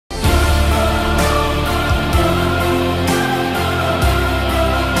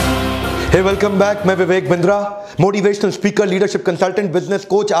Welcome back. मैं Vivek Bindra, motivational speaker, leadership consultant, business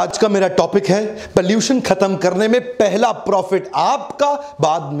coach. आज का मेरा टॉपिक है पोल्यूशन खत्म करने में पहला प्रॉफिट आपका,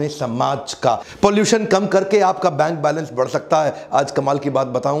 बाद में समाज का। पोल्यूशन कम करके आपका बैंक बैलेंस बढ़ सकता है। आज कमाल की बात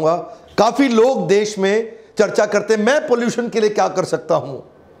बताऊंगा। काफी लोग देश में चर्चा करते हैं, मैं पोल्यूशन के लिए क्या कर सकता हूं।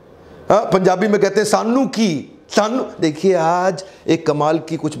 पंजाबी में कहते हैं सानू की सानू। देखिए, आज एक कमाल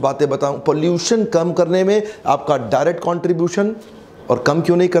की कुछ बातें बताऊं। पोल्यूशन कम करने में आपका डायरेक्ट कंट्रीब्यूशन, और कम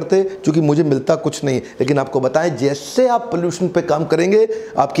क्यों नहीं करते? क्योंकि मुझे मिलता कुछ नहीं, लेकिन आपको बताएं जैसे आप पोल्यूशन पे काम करेंगे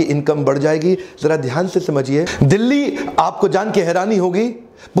आपकी इनकम बढ़ जाएगी। जरा ध्यान से समझिए। दिल्ली, आपको जान के हैरानी होगी,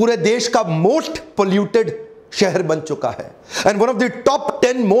 पूरे देश का मोस्ट पोल्यूटेड शहर बन चुका है and one of the top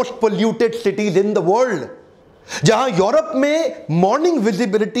 10 most polluted cities in the world. जहां यूरोप में मॉर्निंग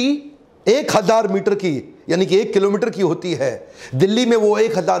विजिबिलिटी 1000 मीटर की, यानी कि 1 किलोमीटर की होती है, दिल्ली में वो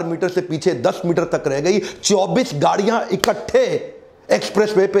 1000 मीटर से पीछे 10 मीटर तक रह गई। 24 गाड़ियां इकट्ठे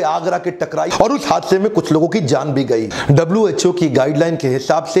एक्सप्रेसवे पे आगरा के टकराई और उस हादसे में कुछ लोगों की जान भी गई। WHO की गाइडलाइन के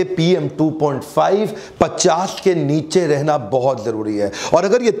हिसाब से PM 2.5 50 के नीचे रहना बहुत जरूरी है, और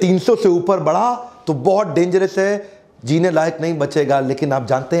अगर ये 300 से ऊपर बढ़ा तो बहुत डेंजरस है, जीने लायक नहीं बचेगा। लेकिन आप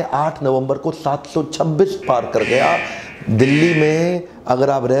जानते हैं 8 नवंबर को 726 पार कर गया। दिल्ली में अगर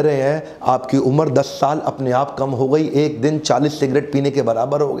आप रह रहे हैं, आपकी उम्र 10 साल अपने आप कम हो गई। एक दिन 40 सिगरेट पीने के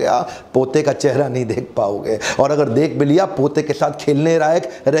बराबर हो गया। पोते का चेहरा नहीं देख पाओगे, और अगर देख भी लिया पोते के साथ खेलने लायक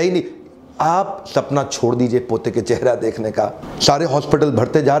रह ही नहीं। आप सपना छोड़ दीजिए पोते के चेहरा देखने का। सारे हॉस्पिटल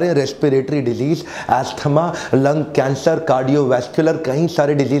भरते जा रहे हैं। Respiratory disease, asthma, lung cancer, cardiovascular, कई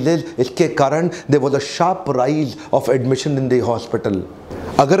सारे डिजीजेज। इसके कारण there was a sharp rise of admission in the hospital.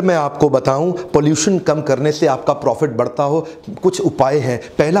 अगर मैं आपको बताऊं पोल्यूशन कम करने से आपका प्रॉफिट बढ़ता हो, कुछ उपाय हैं।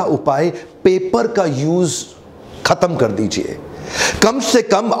 पहला उपाय, पेपर का यूज खत्म कर दीजिए। कम से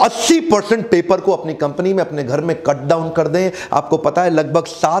कम 80% पेपर को अपनी कंपनी में, अपने घर में कट डाउन कर दें। आपको पता है लगभग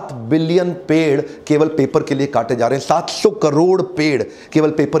 7 बिलियन पेड़ केवल पेपर के लिए काटे जा रहे हैं। 700 करोड़ पेड़ केवल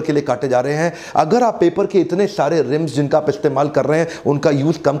पेपर के लिए काटे जा रहे हैं। अगर आप पेपर के इतने सारे रिम्स जिनका आप इस्तेमाल कर रहे हैं उनका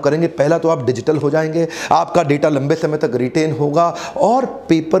यूज कम करेंगे, पहला तो आप डिजिटल हो जाएंगे, आपका डेटा लंबे समय तक रिटेन होगा, और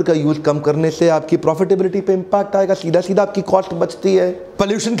पेपर का यूज कम करने से आपकी प्रॉफिटेबिलिटी पे इंपैक्ट आएगा। सीधा सीधा आपकी कॉस्ट बचती है।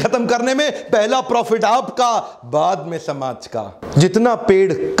 पोल्यूशन खत्म करने में पहला प्रॉफिट आपका, बाद में समाज का। जितना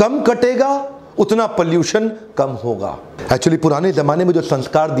पेड़ कम कटेगा उतना पोल्यूशन कम होगा। एक्चुअली पुराने जमाने में जो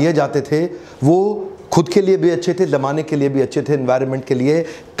संस्कार दिए जाते थे वो खुद के लिए भी अच्छे थे, जमाने के लिए भी अच्छे थे, एनवायरनमेंट के लिए।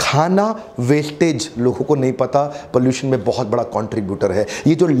 खाना वेस्टेज लोगों को नहीं पता, पोल्यूशन में बहुत बड़ा कंट्रीब्यूटर है।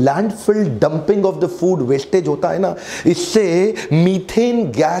 ये जो landfill dumping of the food wastage होता है ना, इससे मीथेन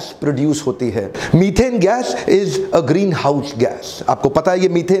गैस प्रोड्यूस होती है। Methane gas is a green house gas. आपको पता है ये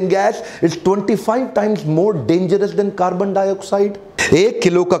methane gas is 25 times more dangerous than carbon dioxide. 1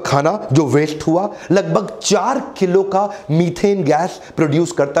 kilo का खाना जो वेस्ट हुआ लगभग 4 किलो का मीथेन गैस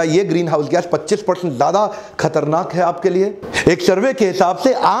प्रोड्यूस करता है। ये ग्रीन हाउस गैस 25% ज्यादा खतरनाक है आपके लिए। एक सर्वे के हिसाब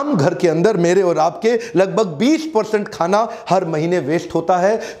से आम घर के अंदर मेरे और आपके लगभग 20% खाना हर महीने वेस्ट होता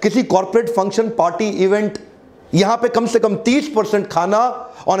है। किसी कॉर्पोरेट फंक्शन, पार्टी, इवेंट, यहां पे कम से कम 30% खाना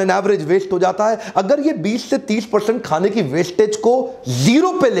ऑन एन एवरेज वेस्ट हो जाता है। अगर ये 20 से 30% खाने की वेस्टेज को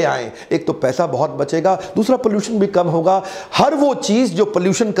 0 पे ले आए, एक तो पैसा बहुत बचेगा, दूसरा पोल्यूशन भी कम होगा। हर वो चीज जो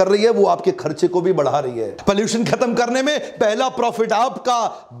पोल्यूशन कर रही है वो आपके खर्चे को भी बढ़ा रही है। पोल्यूशन खत्म करने में पहला प्रॉफिट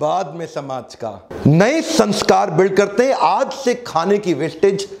आपका, बाद में समाज का। नए संस्कार बिल्ड करते हैं। आज से खाने की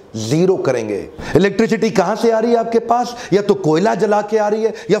वेस्टेज 0 करेंगे। इलेक्ट्रिसिटी कहां से आ रही है आपके पास? या तो कोयला जला के आ रही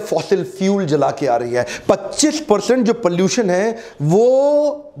है या फॉसिल फ्यूल जला के आ रही है। 25% जो पोल्यूशन है वो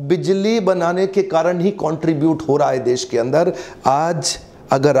बिजली बनाने के कारण ही कंट्रीब्यूट हो रहा है देश के अंदर। आज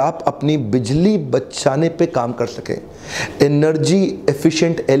अगर आप अपनी बिजली बचाने पे काम कर सकें, एनर्जी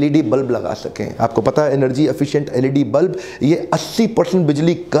एफिशिएंट LED बल्ब लगा सकें। आपको पता है एनर्जी एफिशिएंट LED बल्ब ये 80%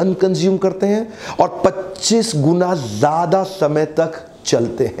 बिजली कम कंज्यूम करते हैं और 25 गुना ज्यादा समय तक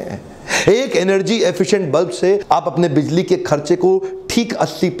चलते हैं। एक एनर्जी एफिशिएंट बल्ब से आप अपने बिजली के खर्चे को ठीक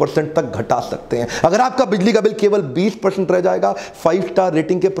 80% तक घटा सकते हैं। अगर आपका बिजली का बिल केवल 20% रह जाएगा, 5 स्टार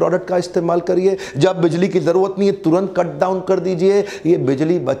रेटिंग के प्रोडक्ट का इस्तेमाल करिए। जब बिजली की जरूरत नहीं है तुरंत कट डाउन कर दीजिए। ये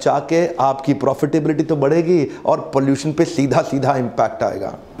बिजली बचा के आपकी प्रॉफिटेबिलिटी तो बढ़ेगी और पोल्यूशन पे सीधा सीधा इंपैक्ट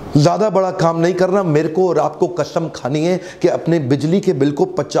आएगा। ज्यादा बड़ा काम नहीं करना, मेरे को और आपको कसम खानी है कि अपने बिजली के बिल को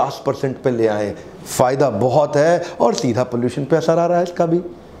 50% पे ले आए। फायदा बहुत है और सीधा पोल्यूशन पे असर आ रहा है इसका भी।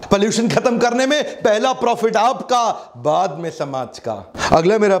 पोल्यूशन खत्म करने में पहला प्रॉफिट आपका, बाद में समाज का।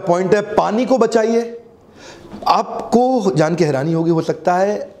 अगला मेरा पॉइंट है, पानी को बचाइए। आपको जान के हैरानी होगी, हो सकता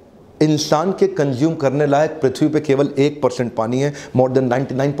है इंसान के कंज्यूम करने लायक पृथ्वी पे केवल 1% पानी है। मोर देन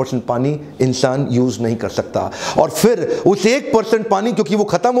 99% पानी इंसान यूज नहीं कर सकता। और फिर उस 1% पानी क्योंकि वो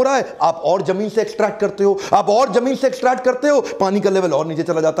खत्म हो रहा है, आप और जमीन से एक्सट्रैक्ट करते हो, आप और जमीन से एक्सट्रैक्ट करते हो, पानी का लेवल और नीचे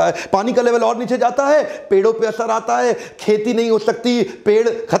चला जाता है। पानी का लेवल और नीचे जाता है, पेड़ों पे असर आता है, खेती नहीं हो सकती, पेड़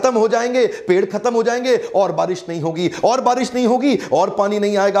खत्म हो जाएंगे, पेड़ खत्म हो जाएंगे और बारिश नहीं होगी, और बारिश नहीं होगी और पानी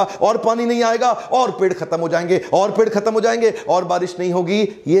नहीं आएगा, और पानी नहीं आएगा और पेड़ खत्म हो जाएंगे, और पेड़ खत्म हो जाएंगे और बारिश नहीं होगी।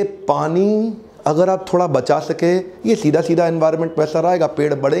 ये पानी अगर आप थोड़ा बचा सके, ये सीधा सीधा एनवायरनमेंट में असर आएगा,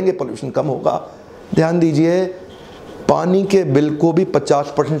 पेड़ बढ़ेंगे, पोल्यूशन कम होगा। ध्यान दीजिए, पानी के बिल को भी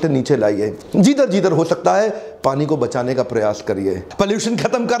 50% नीचे लाइए, जिधर जिधर हो सकता है पानी को बचाने का प्रयास करिए। पोल्यूशन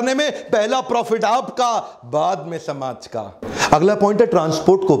खत्म करने में पहला प्रॉफिट आपका, बाद में समाज का। अगला पॉइंट है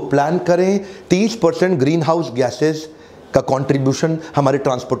ट्रांसपोर्ट को प्लान करें। 30% ग्रीन हाउस गैसेस का कंट्रीब्यूशन हमारे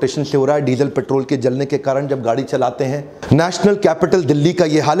ट्रांसपोर्टेशन से हो रहा है, डीजल पेट्रोल के जलने के कारण जब गाड़ी चलाते हैं। नेशनल कैपिटल दिल्ली का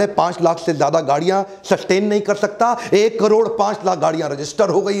यह हाल है, 5 लाख से ज्यादा गाड़ियां सस्टेन नहीं कर सकता। 1 करोड़ 5 लाख गाड़ियां रजिस्टर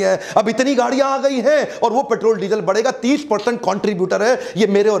हो गई है। अब इतनी गाड़ियां आ गई हैं और वो पेट्रोल डीजल बढ़ेगा। 30% कंट्रीब्यूटर है ये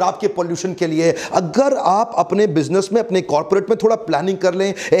मेरे और आपके पोल्यूशन के लिए। अगर आप अपने बिजनेस में, अपने कॉर्पोरेट में थोड़ा प्लानिंग कर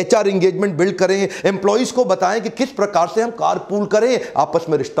लें, HR एंगेजमेंट बिल्ड करें, एम्प्लॉइज को बताएं कि किस प्रकार से हम कारपूल करें, आपस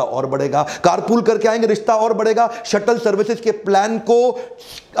में रिश्ता और बढ़ेगा। कारपूल करके आएंगे, रिश्ता और बढ़ेगा। शटल सर्विसेज के प्लान को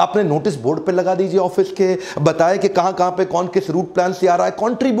अपने नोटिस बोर्ड पे लगा दीजिए ऑफिस के, बताएं कि कहां कहां पे कौन किस रूट प्लान से आ रहा है,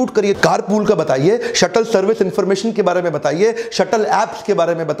 कंट्रीब्यूट करिए। कारपूल का बताइए, शटल सर्विस इंफॉर्मेशन के बारे में बताइए, शटल एप्स के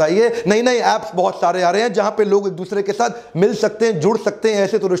बारे में बताइए। नई नई एप्स बहुत सारे आ रहे हैं जहां पे लोग एक दूसरे के साथ मिल सकते हैं, जुड़ सकते हैं।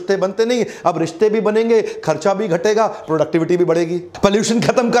 ऐसे तो रिश्ते बनते नहीं, अब रिश्ते भी बनेंगे, खर्चा भी घटेगा, प्रोडक्टिविटी भी बढ़ेगी। पोल्यूशन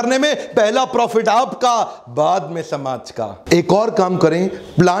खत्म करने में पहला प्रॉफिट आपका, बाद में समाज का। एक और काम करें,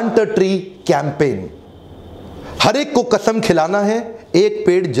 प्लांट अ ट्री कैंपेन। हर एक को कसम खिलाना है, एक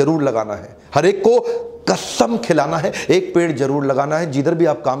पेड़ जरूर लगाना है। हर एक को कसम खिलाना है, एक पेड़ जरूर लगाना है। जिधर भी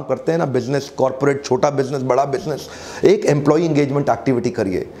आप काम करते हैं ना, बिजनेस, कॉर्पोरेट, छोटा बिजनेस, बड़ा बिजनेस, एक एम्प्लॉय एंगेजमेंट एक्टिविटी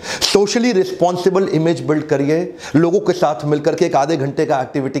करिए, सोशली रिस्पॉन्सिबल इमेज बिल्ड करिए, लोगों के साथ मिलकर के एक आधे घंटे का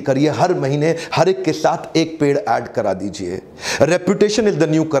एक्टिविटी करिए। हर महीने हर एक के साथ एक पेड़ ऐड करा दीजिए। Reputation is the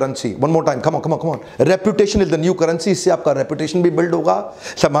new currency. One more time, come on come on come on. Reputation is the new currency. इससे आपका रेपुटेशन भी बिल्ड होगा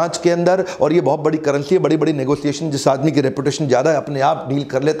समाज के अंदर, और ये बहुत बड़ी करेंसी है। बड़ी बड़ी नेगोशिएशन, जिस आदमी की रेपुटेशन ज्यादा है अपने आप डील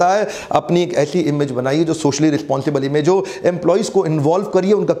कर लेता है। अपनी एक ऐसी इमेज बनाइए जो सोशली रिस्पॉन्सिबल इमेज हो। एम्प्लॉइज को इन्वॉल्व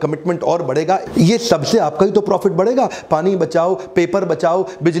करिए, उनका कमिटमेंट और बढ़ेगा। ये सबसे आपका ही तो प्रॉफिट बढ़ेगा। पानी बचाओ, पेपर बचाओ,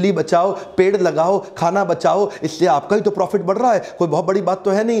 बिजली बचाओ, पेड़ लगाओ, खाना बचाओ, इससे आपका ही तो प्रॉफिट बढ़ रहा है। कोई बहुत बड़ी बात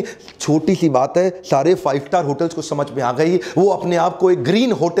तो है नहीं, छोटी सी बात है। सारे 5 स्टार होटल्स को समझ में आ गई। वो अपने आप को एक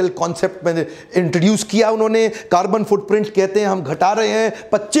ग्रीन होटल कॉन्सेप्ट में इंट्रोड्यूस किया उन्होंने। कार्बन फुटप्रिंट कहते हैं हम घटा रहे हैं।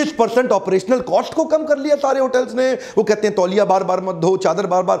 25% ऑपरेशनल कॉस्ट को कम कर लिया सारे होटल्स ने। वो कहते हैं तौलिया बार बार मत धो, चादर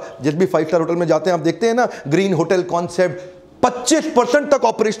बार बार। जिस भी 5 स्टार होटल में जाते हैं आप देखते हैं ना, ग्रीन होटल कॉन्सेप्ट, 25% तक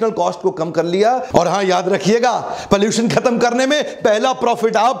ऑपरेशनल कॉस्ट को कम कर लिया। और हां, याद रखिएगा, पोल्यूशन खत्म करने में पहला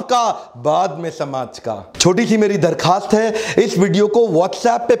प्रॉफिट आपका, बाद में समाज का। छोटी सी मेरी दरखास्त है, इस वीडियो को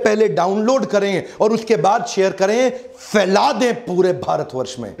व्हाट्सएप पे पहले डाउनलोड करें और उसके बाद शेयर करें, फैला दें पूरे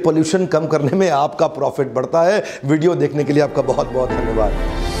भारतवर्ष में। पोल्यूशन कम करने में आपका प्रॉफिट बढ़ता है। वीडियो देखने के लिए आपका बहुत बहुत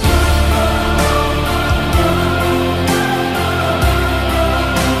धन्यवाद।